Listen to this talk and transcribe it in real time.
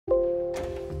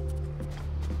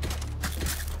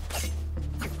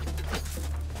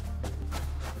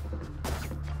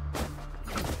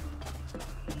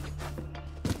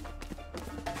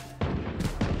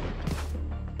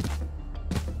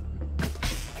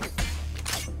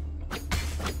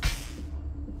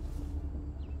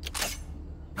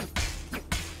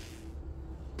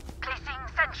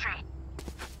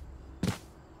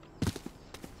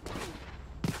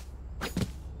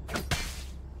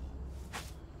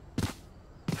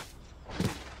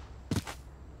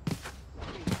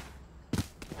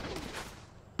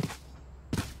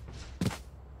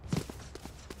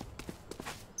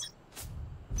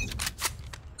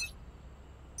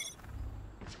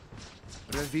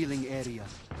Revealing area.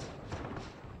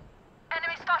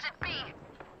 Enemy spotted B.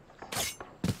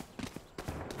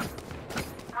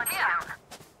 One down.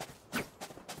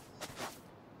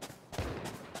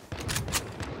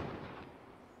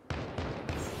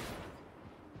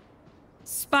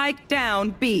 Spike down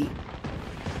B.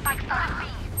 Spike spotted B.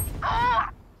 Oh!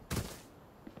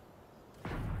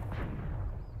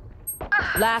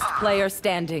 Last player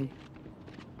standing.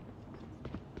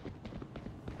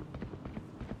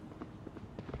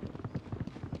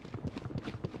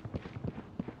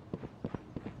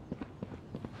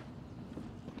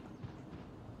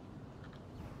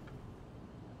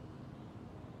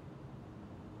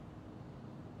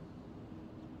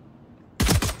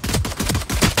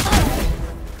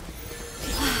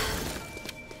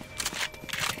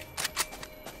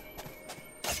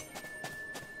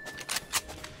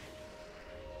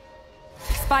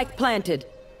 Spike planted.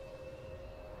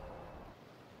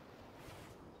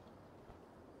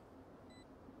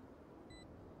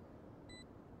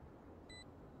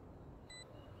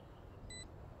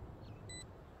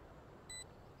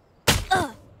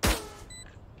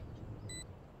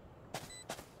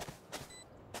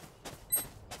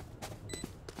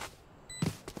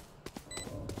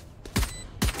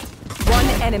 One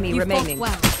enemy remaining.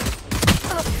 Well.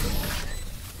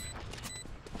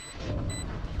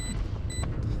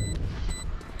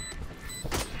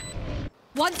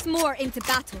 Once more into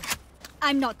battle.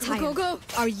 I'm not tired. Go, go, go.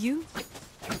 Are you?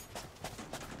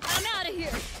 I'm out of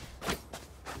here.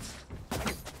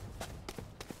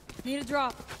 Need a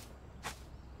drop.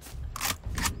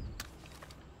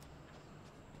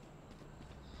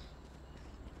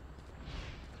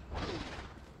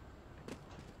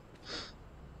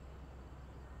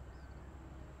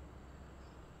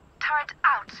 Turret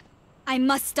out. I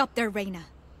must stop their Reyna.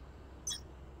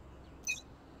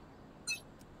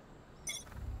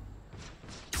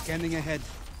 Scanning ahead.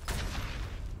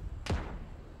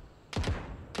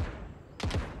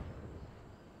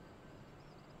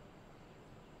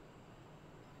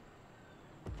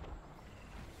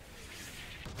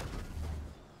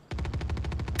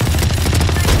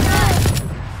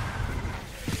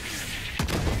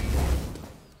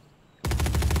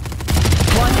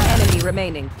 One enemy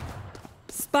remaining.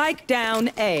 Spike down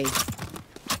A.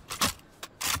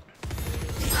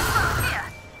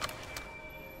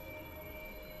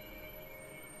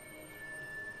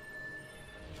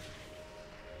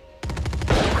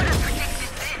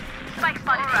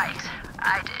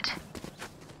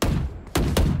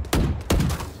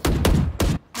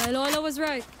 Lola was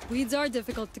right. Weeds are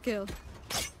difficult to kill.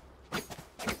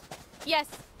 Yes.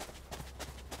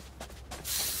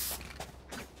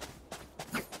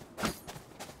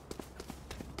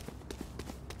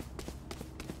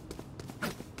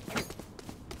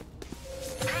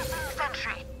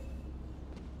 Sentry.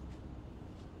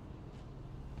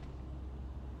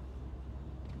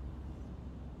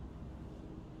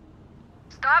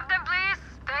 Stop them, please.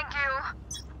 Thank you.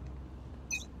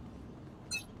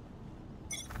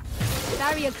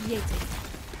 Barrier created.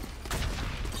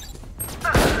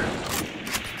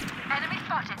 Enemy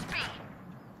spotted. B.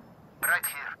 Right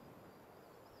here.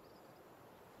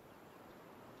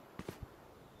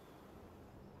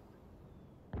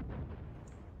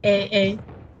 A.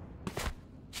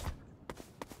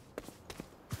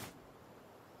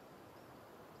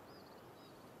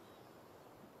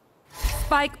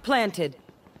 Spike planted.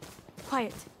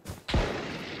 Quiet.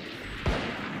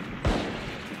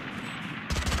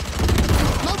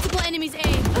 Multiple enemies A.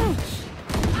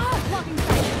 Blocking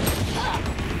sight.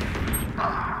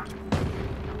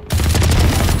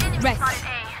 Enemy Rest. spotted A.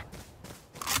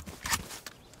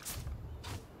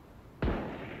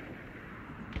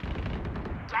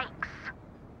 Yikes.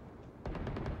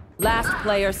 Last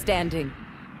player standing.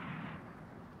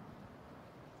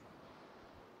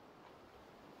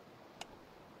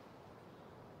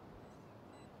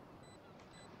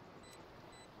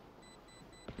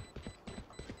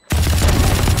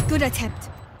 Good attempt.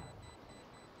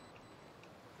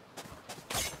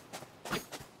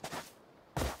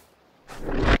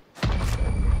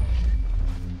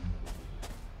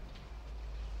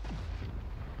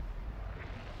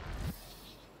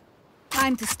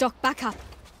 Time to stock back up.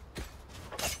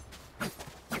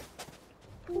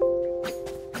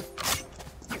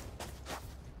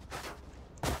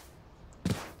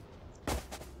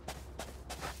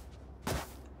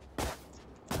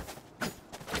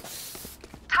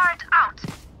 Turret out.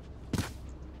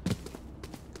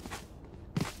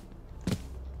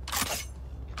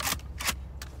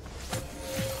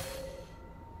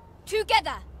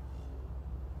 Together.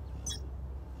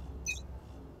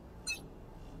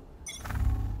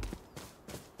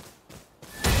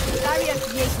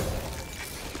 created.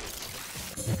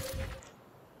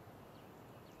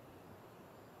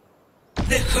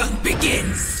 The hunt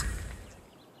begins!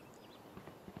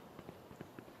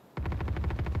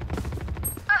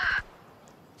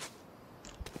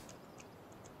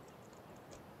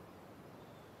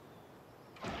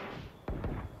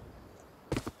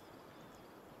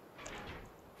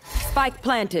 Spike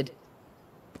planted.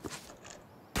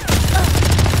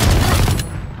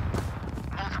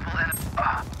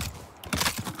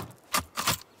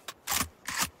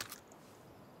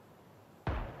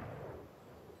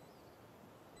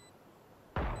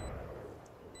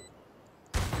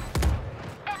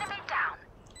 Enemy down.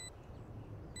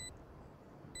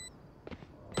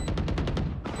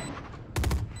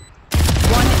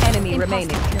 One enemy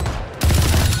remaining.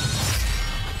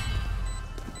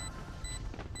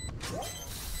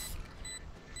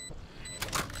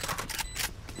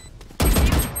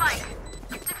 Defuse spike.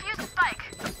 Defuse spike.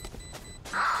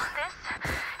 This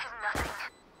is nothing.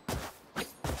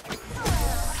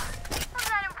 Was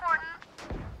that important?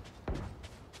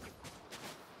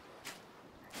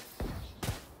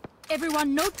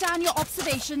 Everyone, note down your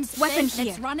observations. Weapon then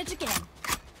let's here. run it again.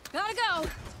 Gotta go.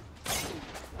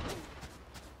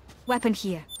 Weapon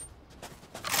here.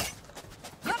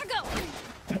 Gotta go.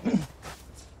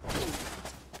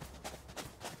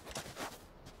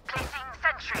 Placing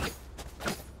sentry.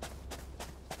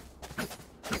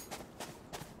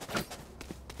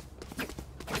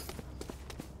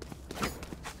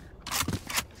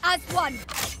 As one.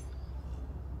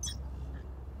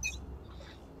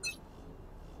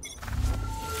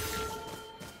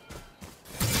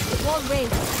 Wall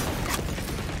raised.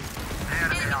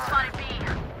 Enemy spotted B.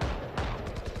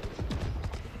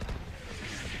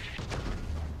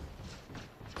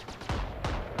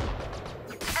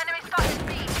 Enemy spotted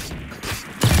B.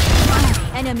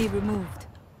 Enemy removed.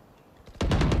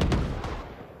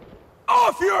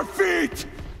 Off your feet!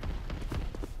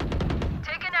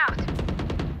 Taken out.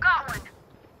 Got one.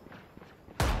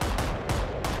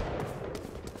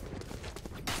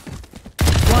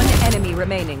 One enemy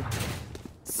remaining.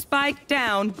 Spike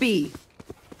down B.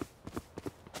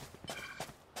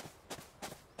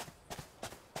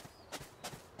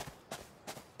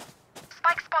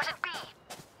 Spike spotted B.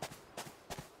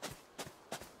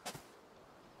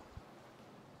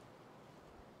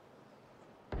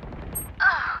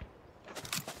 Ugh.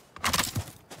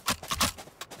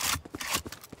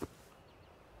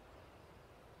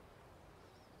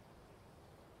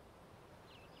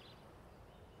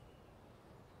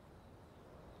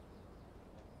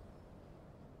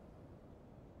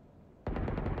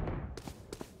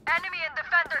 Enemy and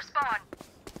defender spawn.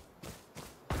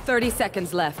 30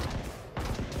 seconds left.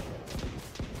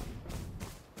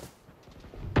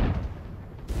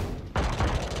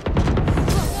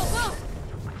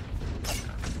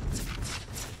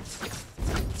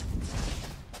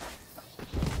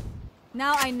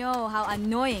 Now I know how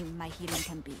annoying my healing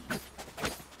can be.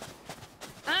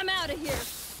 I'm out of here.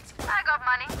 I got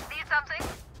money. Need something?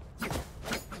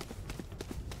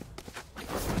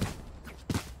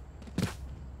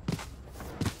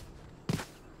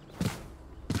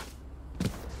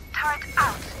 Turret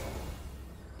out.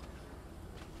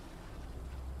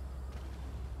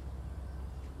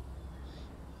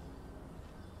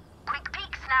 Quick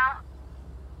peeks now.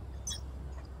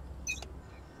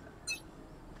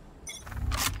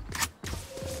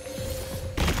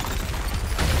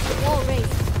 Wall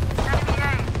raised. Enemy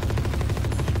A.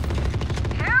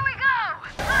 Here we go.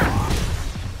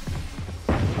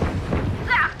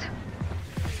 Left.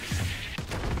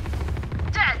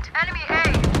 Dead. Enemy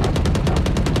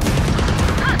A.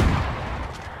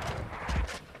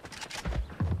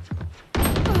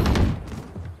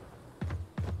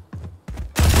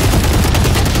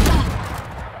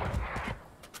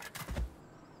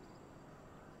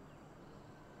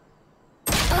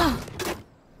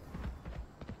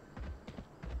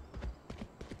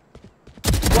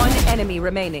 One enemy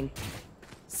remaining.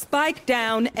 Spike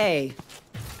down A.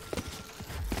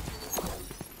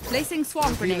 Placing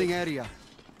swarm Revealing grenade. area.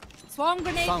 Swarm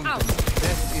grenade Found out. them.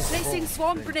 Death is Placing all.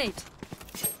 swarm grenade.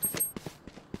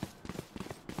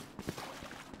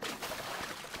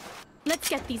 Let's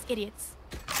get these idiots.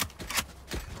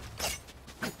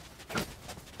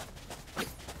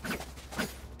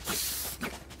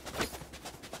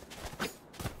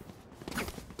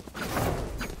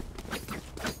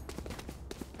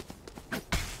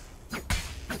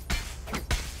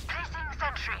 Placing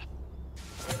sentry.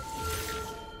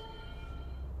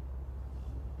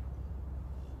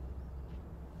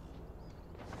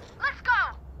 Let's go.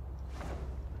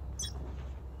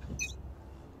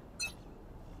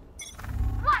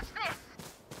 Watch this.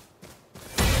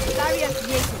 Barrier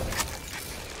created.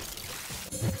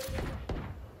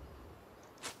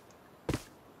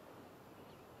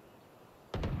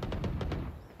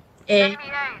 A.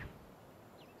 Enemy A.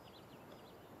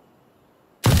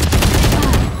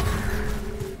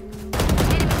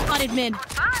 Spotted mid.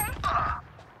 Bye.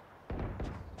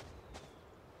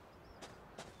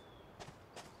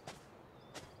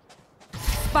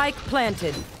 Spike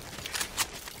planted.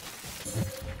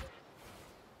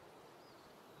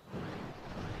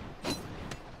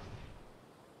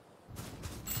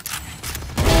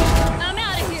 I'm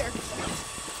out of here.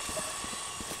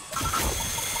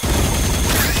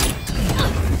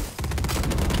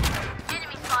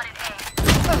 Enemy spotted A.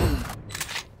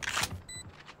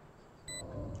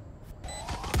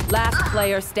 Last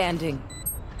player standing.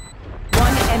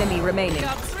 One enemy remaining.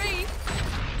 Got 3.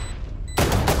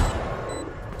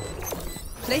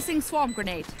 Placing swarm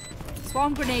grenade.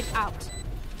 Swarm grenade out.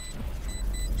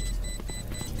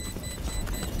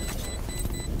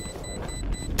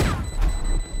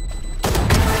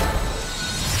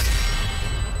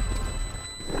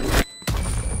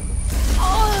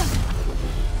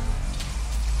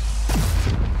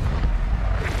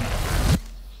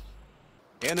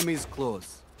 Enemies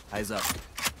close. Eyes up.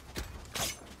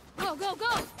 Go, go, go!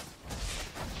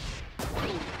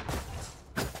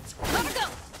 Gotta go!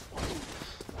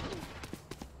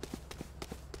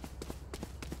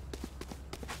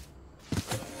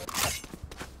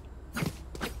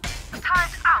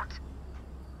 Time's out.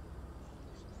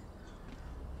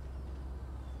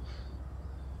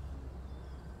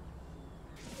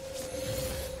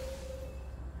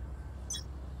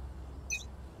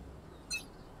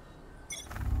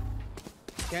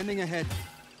 Scanning ahead.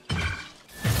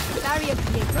 Barrier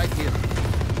created. Right here.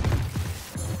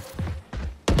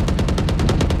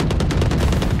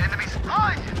 Enemies.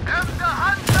 I am the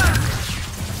hunter.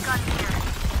 Gun here.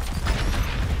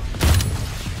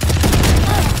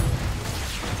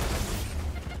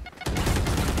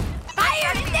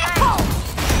 Fire in the hole!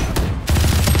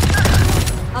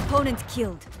 Opponent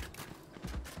killed.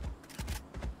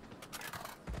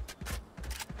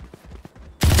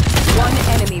 One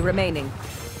enemy remaining.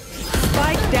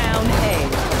 Spike down A.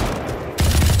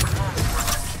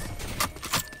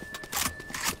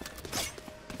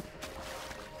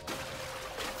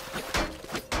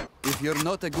 If you're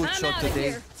not a good I'm shot outta today,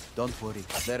 here. don't worry.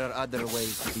 There are other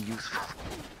ways to be useful.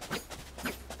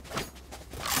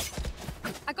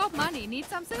 I got money. Need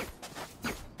something?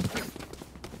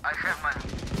 I have money.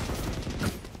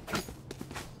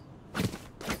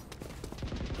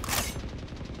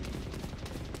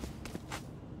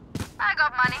 I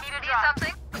got money. Need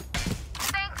something?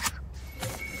 Thanks.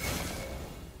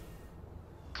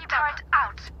 Keep turret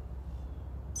out.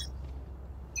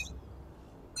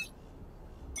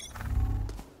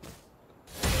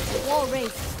 Wall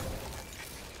raised.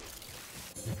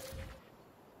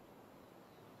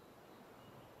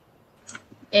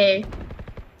 A.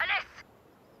 Alice.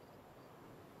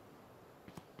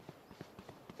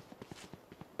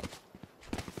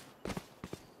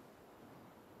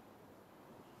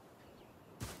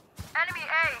 Enemy A.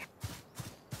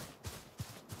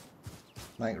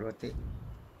 Might rotate.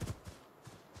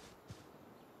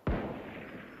 Go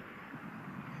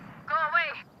away.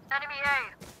 Enemy A.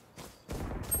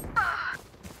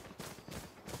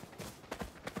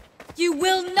 You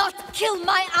will not kill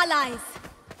my allies!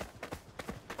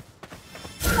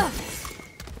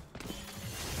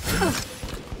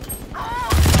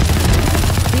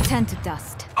 Return to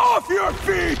dust. Off your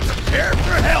feet! Here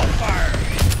for hellfire!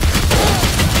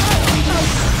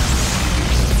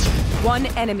 One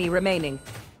enemy remaining.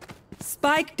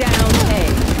 Spike down A.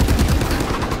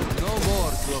 No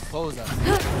more to oppose us.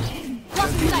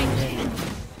 Blocking sight.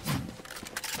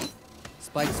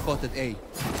 Spike spotted A.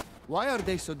 Why are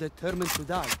they so determined to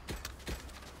die?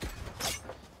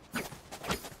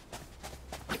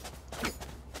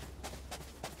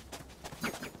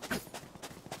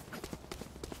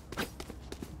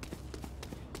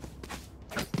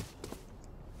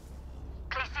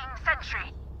 Placing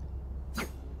sentry.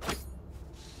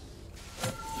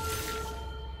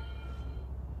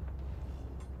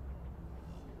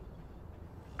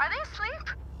 Are they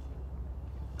asleep?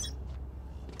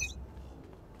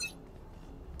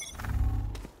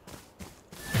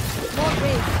 Wall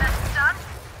raised. That's done.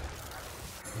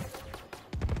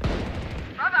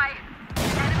 Bye-bye.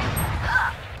 Enemy.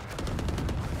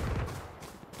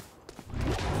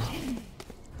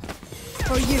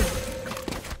 For you.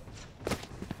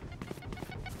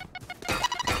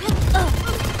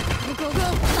 Go, go, go!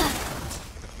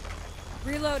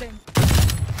 Reloading.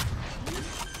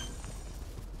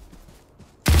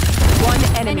 One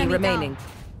enemy Enemy remaining.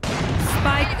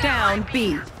 Spike down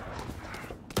B.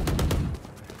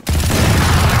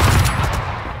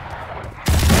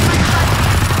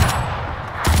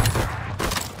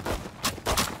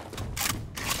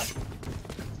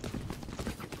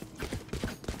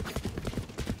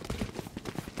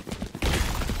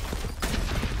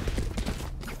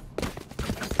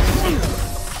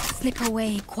 Slip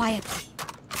away quietly.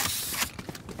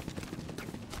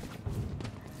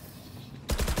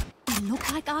 They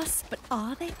look like us, but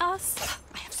are they us?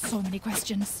 I have so many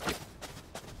questions.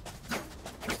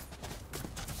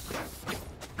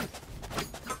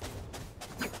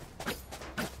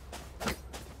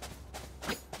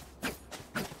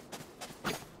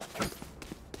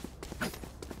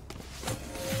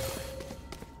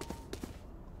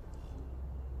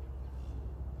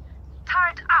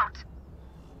 Turret out.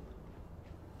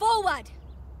 Forward!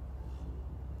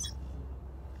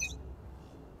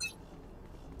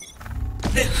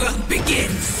 The hunt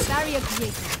begins. Barrier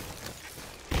created.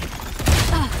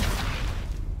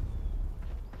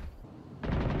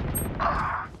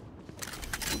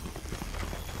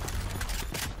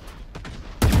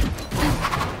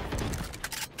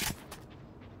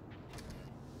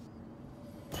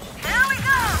 Here we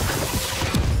go.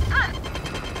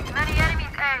 Many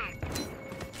enemies A.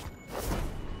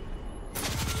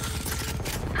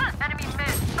 Enemy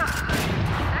mid.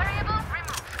 Variable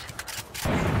removed.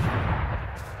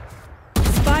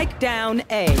 Spike down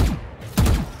A.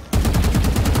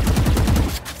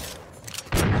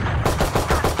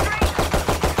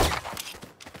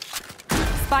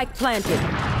 Spike planted.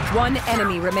 One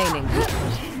enemy remaining.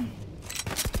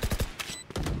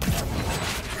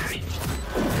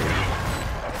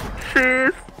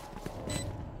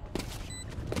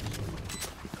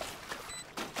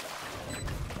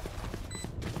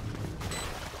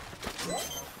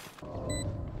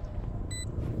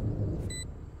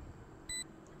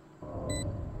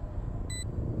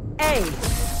 A.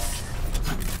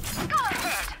 Go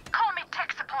ahead. Call me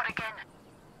tech support again.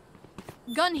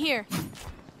 Gun here.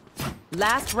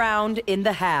 Last round in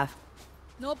the half.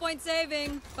 No point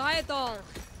saving. Buy it all.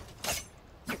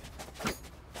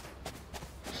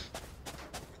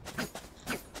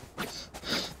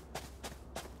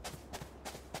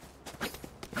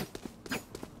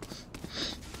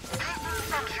 Placing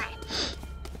sentry.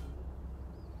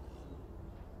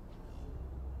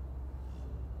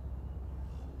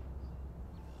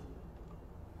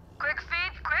 Quick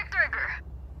feet, quick trigger.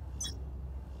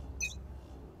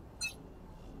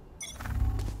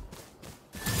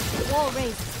 Wall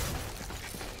raised.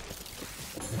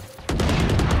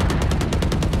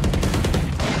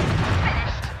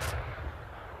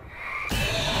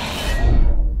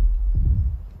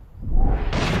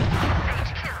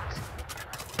 Sage killed.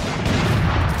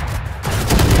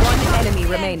 One enemy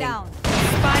remaining. Down.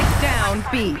 Spike down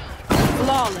B.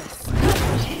 Flawless.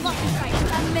 Lucky strike.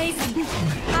 Amazing.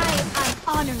 I am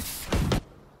honored.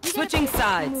 Switching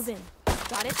sides. Move in.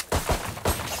 Got it?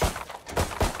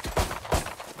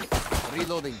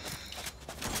 Reloading.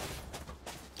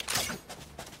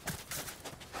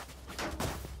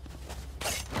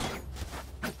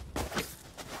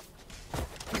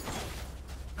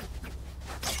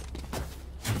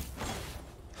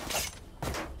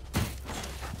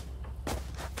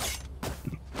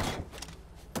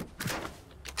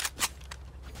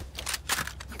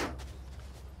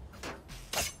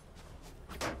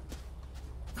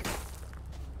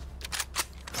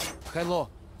 Hello.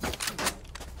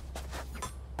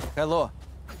 Hello.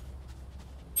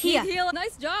 Here. Heal.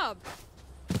 Nice job.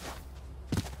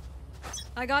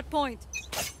 I got point.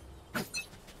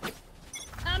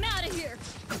 I'm out of here.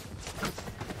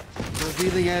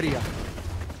 Revealing area.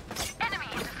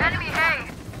 Enemy A.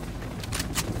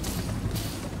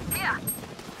 Yeah.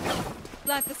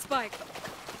 Plant the spike.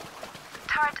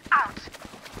 Turret out.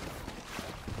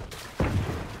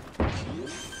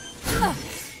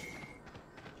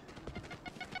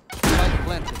 Spike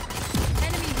planted.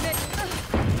 Enemy mid.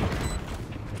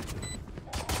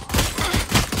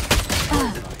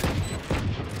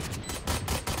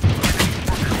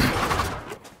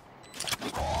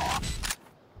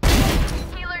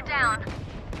 Healer down.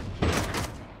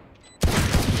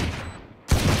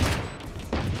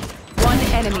 One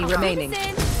enemy remaining.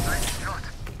 Listen. Nice shot.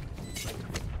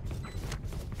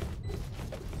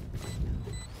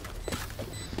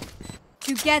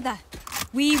 Together,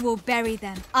 we will bury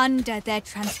them under their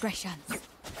transgressions.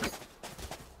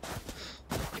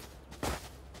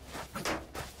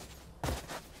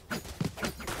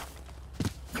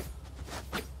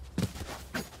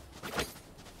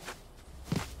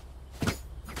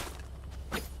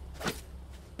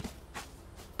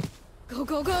 Go,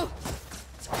 go, go.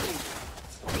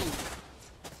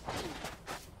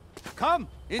 Come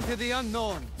into the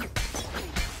unknown.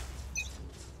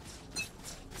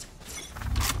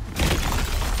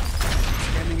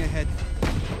 Scanning ahead.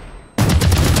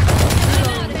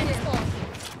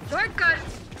 Short cut.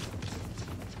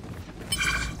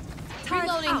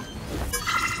 Reloading.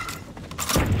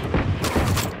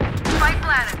 Spike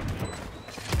planted.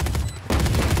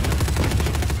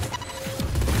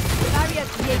 Barrier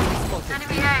created.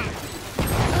 Enemy A.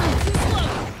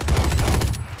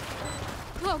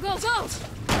 Go, go, go!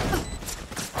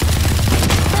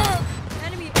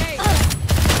 Enemy A.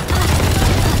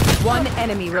 One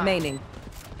enemy remaining.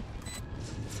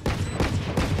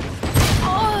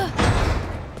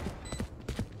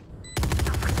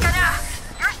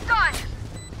 You're stunned.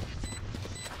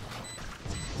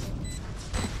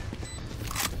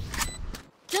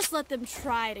 Just let them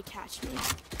try to catch me.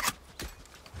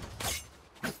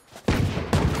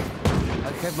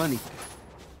 I have money.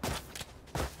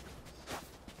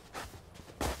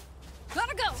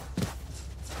 Gotta go!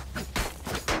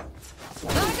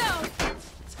 Gotta go!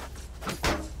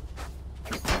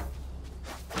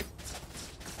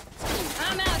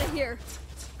 I'm out of here.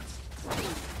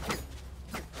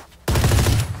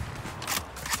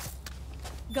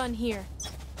 Gun here.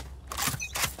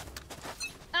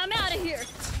 I'm out of here.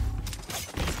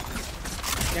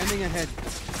 Scanning ahead.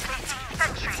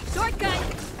 Short cut.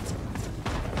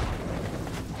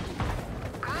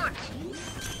 Good.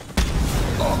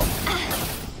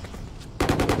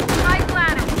 Spike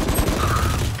planted.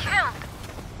 Kill.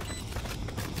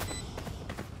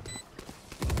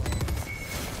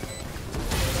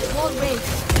 Wall raised.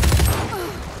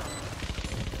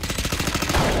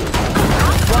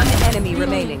 One enemy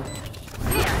remaining.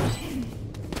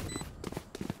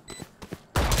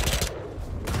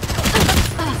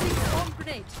 Swarm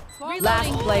grenade. Swarm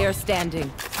Last player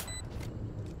standing.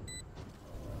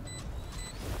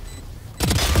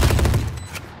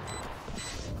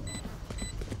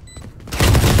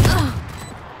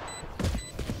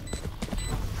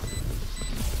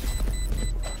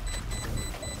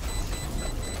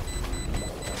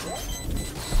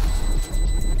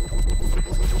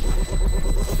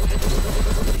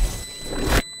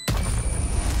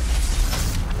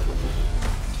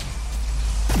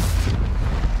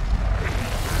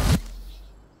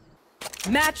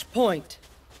 Match point.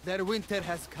 Their winter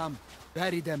has come.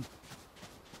 Bury them.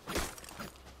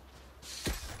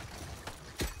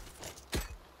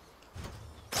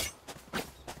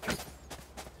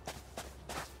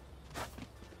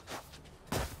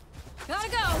 Gotta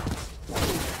go!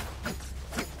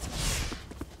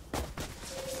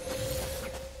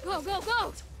 Go, go,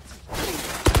 go!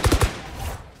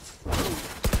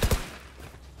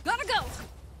 Gotta go!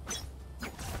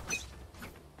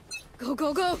 Go,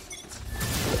 go, go!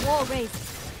 Wall raised.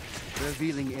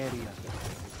 Revealing area.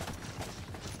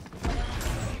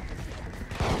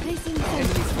 Placing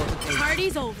Enemies sensor. spotted A.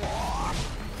 Party's over.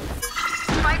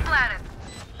 Spike planted.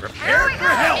 Prepare for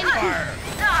hellfire!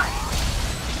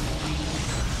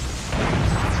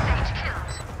 Stage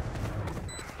killed.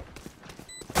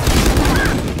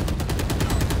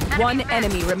 One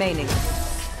enemy remaining.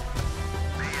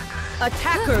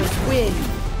 Attackers win.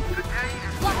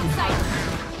 Block in sight.